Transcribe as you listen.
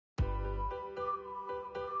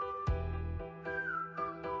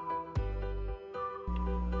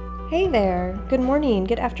Hey there! Good morning,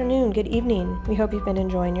 good afternoon, good evening. We hope you've been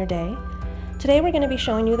enjoying your day. Today we're going to be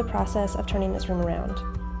showing you the process of turning this room around.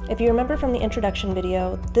 If you remember from the introduction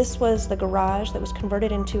video, this was the garage that was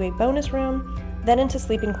converted into a bonus room, then into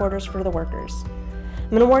sleeping quarters for the workers. I'm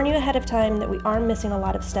going to warn you ahead of time that we are missing a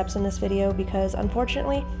lot of steps in this video because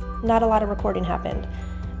unfortunately, not a lot of recording happened.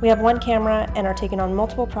 We have one camera and are taking on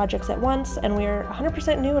multiple projects at once, and we're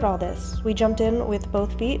 100% new at all this. We jumped in with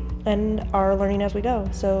both feet and are learning as we go,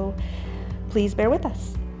 so please bear with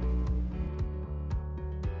us.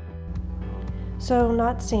 So,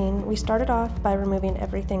 not seen, we started off by removing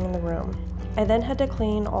everything in the room. I then had to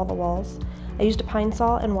clean all the walls. I used a pine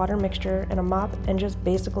sol and water mixture and a mop and just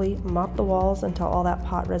basically mopped the walls until all that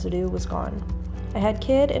pot residue was gone. I had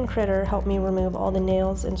Kid and Critter help me remove all the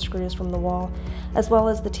nails and screws from the wall, as well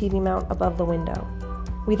as the TV mount above the window.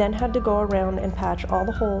 We then had to go around and patch all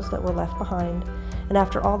the holes that were left behind, and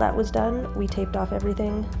after all that was done, we taped off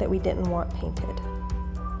everything that we didn't want painted.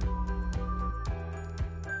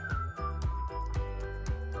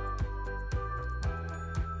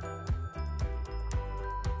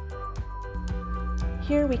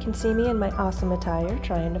 Here we can see me in my awesome attire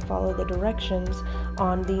trying to follow the directions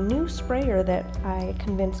on the new sprayer that I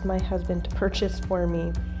convinced my husband to purchase for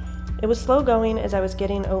me. It was slow going as I was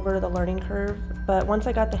getting over the learning curve, but once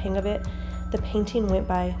I got the hang of it, the painting went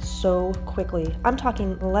by so quickly. I'm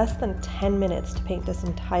talking less than 10 minutes to paint this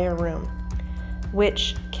entire room,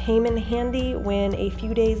 which came in handy when a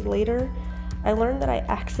few days later, I learned that I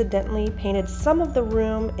accidentally painted some of the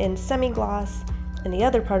room in semi-gloss and the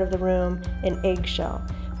other part of the room in eggshell,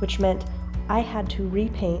 which meant I had to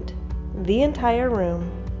repaint the entire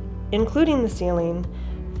room, including the ceiling,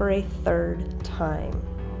 for a third time.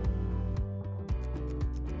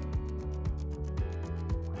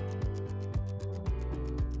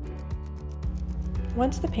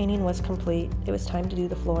 Once the painting was complete, it was time to do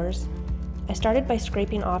the floors. I started by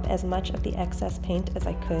scraping off as much of the excess paint as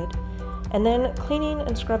I could, and then cleaning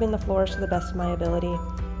and scrubbing the floors to the best of my ability.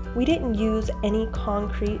 We didn't use any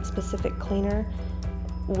concrete specific cleaner,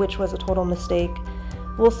 which was a total mistake.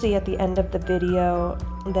 We'll see at the end of the video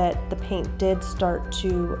that the paint did start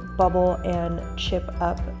to bubble and chip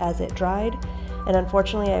up as it dried, and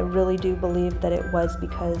unfortunately I really do believe that it was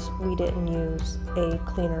because we didn't use a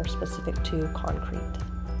cleaner specific to concrete.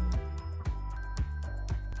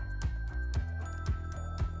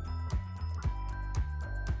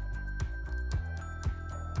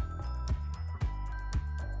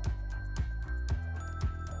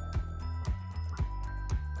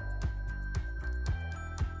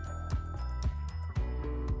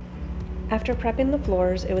 After prepping the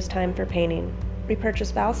floors, it was time for painting. We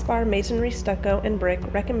purchased Valspar masonry stucco and brick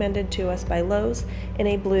recommended to us by Lowe's in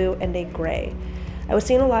a blue and a gray. I was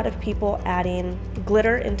seeing a lot of people adding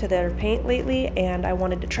glitter into their paint lately, and I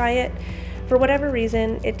wanted to try it. For whatever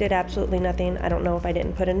reason, it did absolutely nothing. I don't know if I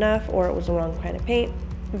didn't put enough or it was the wrong kind of paint,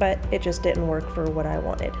 but it just didn't work for what I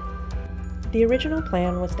wanted. The original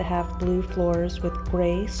plan was to have blue floors with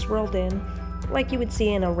gray swirled in, like you would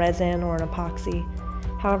see in a resin or an epoxy.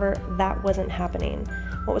 However, that wasn't happening.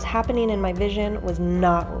 What was happening in my vision was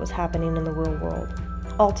not what was happening in the real world.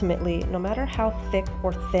 Ultimately, no matter how thick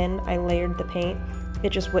or thin I layered the paint,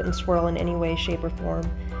 it just wouldn't swirl in any way, shape, or form.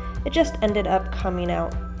 It just ended up coming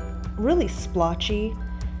out really splotchy,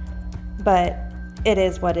 but it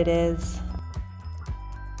is what it is.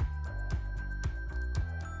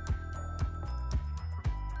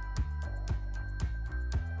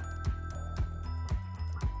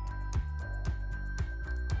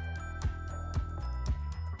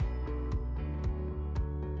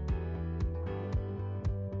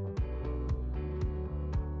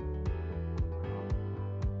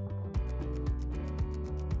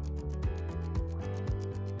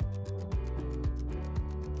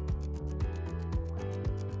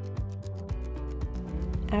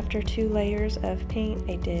 After 2 layers of paint,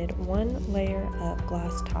 I did 1 layer of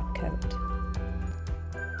gloss top coat.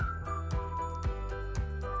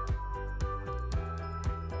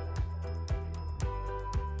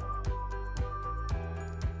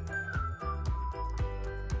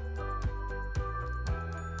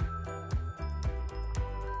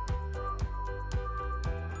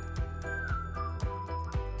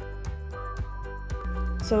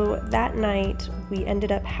 So that night we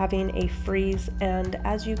ended up having a freeze, and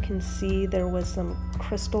as you can see there was some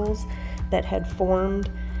crystals that had formed.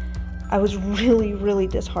 I was really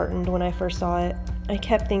disheartened when I first saw it. I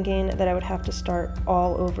kept thinking that I would have to start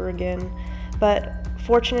all over again, but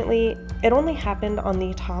fortunately it only happened on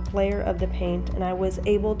the top layer of the paint and I was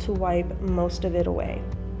able to wipe most of it away.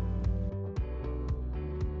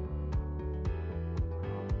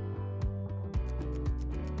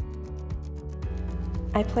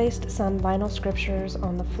 I placed some vinyl scriptures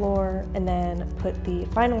on the floor and then put the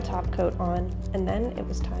final top coat on, and then it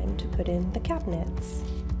was time to put in the cabinets.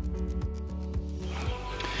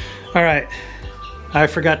 All right, I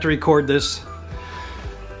forgot to record this,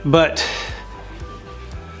 but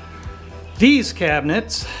these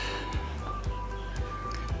cabinets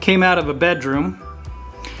came out of a bedroom,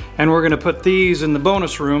 and we're gonna put these in the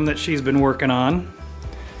bonus room that she's been working on.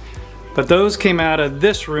 But those came out of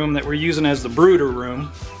this room that we're using as the brooder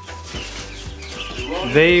room.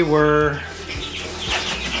 They were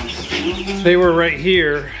right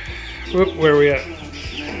here. Whoop, where are we at?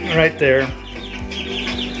 Right there.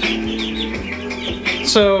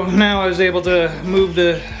 So now I was able to move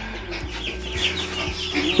the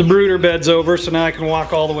brooder beds over, so now I can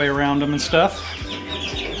walk all the way around them and stuff.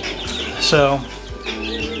 So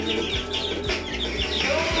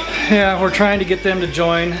yeah, we're trying to get them to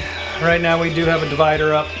join. Right now we do have a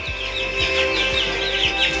divider up.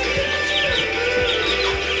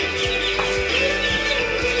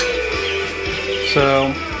 So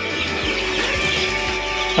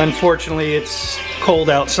unfortunately it's cold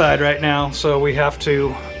outside right now, so we have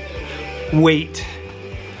to wait.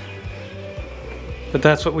 But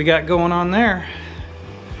that's what we got going on there.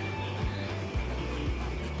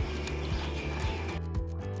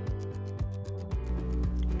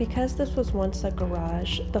 Because this was once a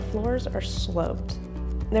garage, the floors are sloped.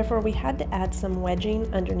 Therefore, we had to add some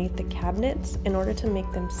wedging underneath the cabinets in order to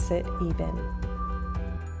make them sit even.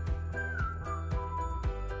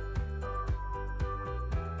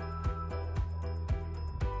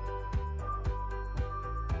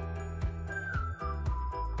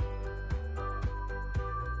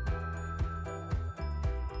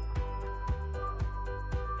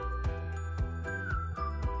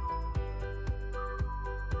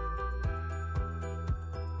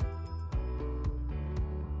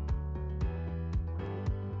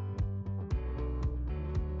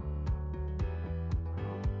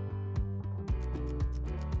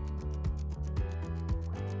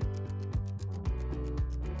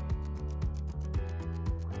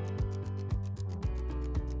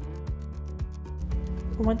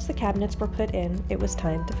 Once the cabinets were put in, it was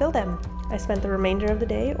time to fill them. I spent the remainder of the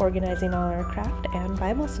day organizing all our craft and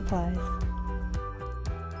Bible supplies.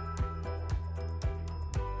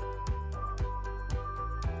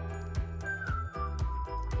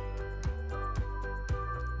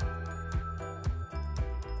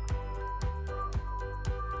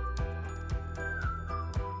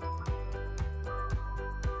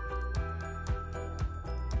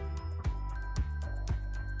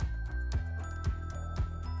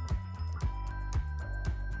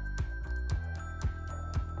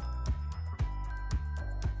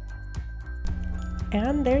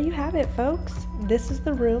 And there you have it, folks. This is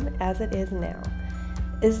the room as it is now.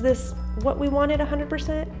 Is this what we wanted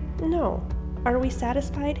 100%? No. Are we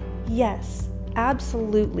satisfied? Yes,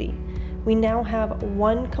 absolutely. We now have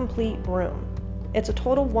one complete room. It's a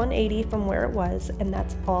total 180 from where it was, and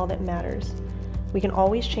that's all that matters. We can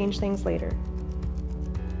always change things later.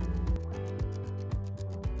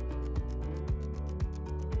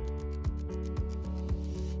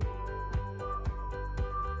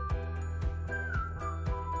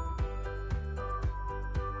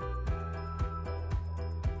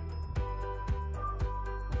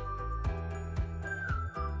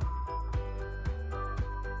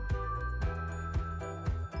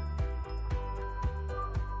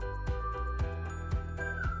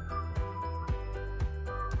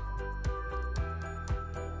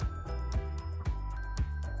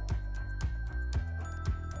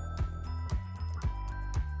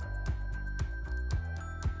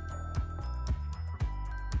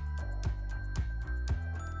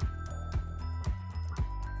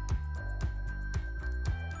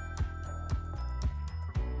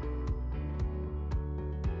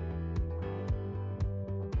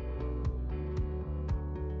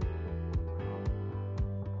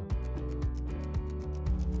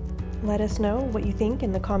 Let us know what you think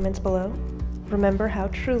in the comments below. Remember how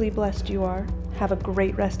truly blessed you are. Have a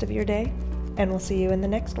great rest of your day, and we'll see you in the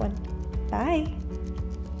next one. Bye!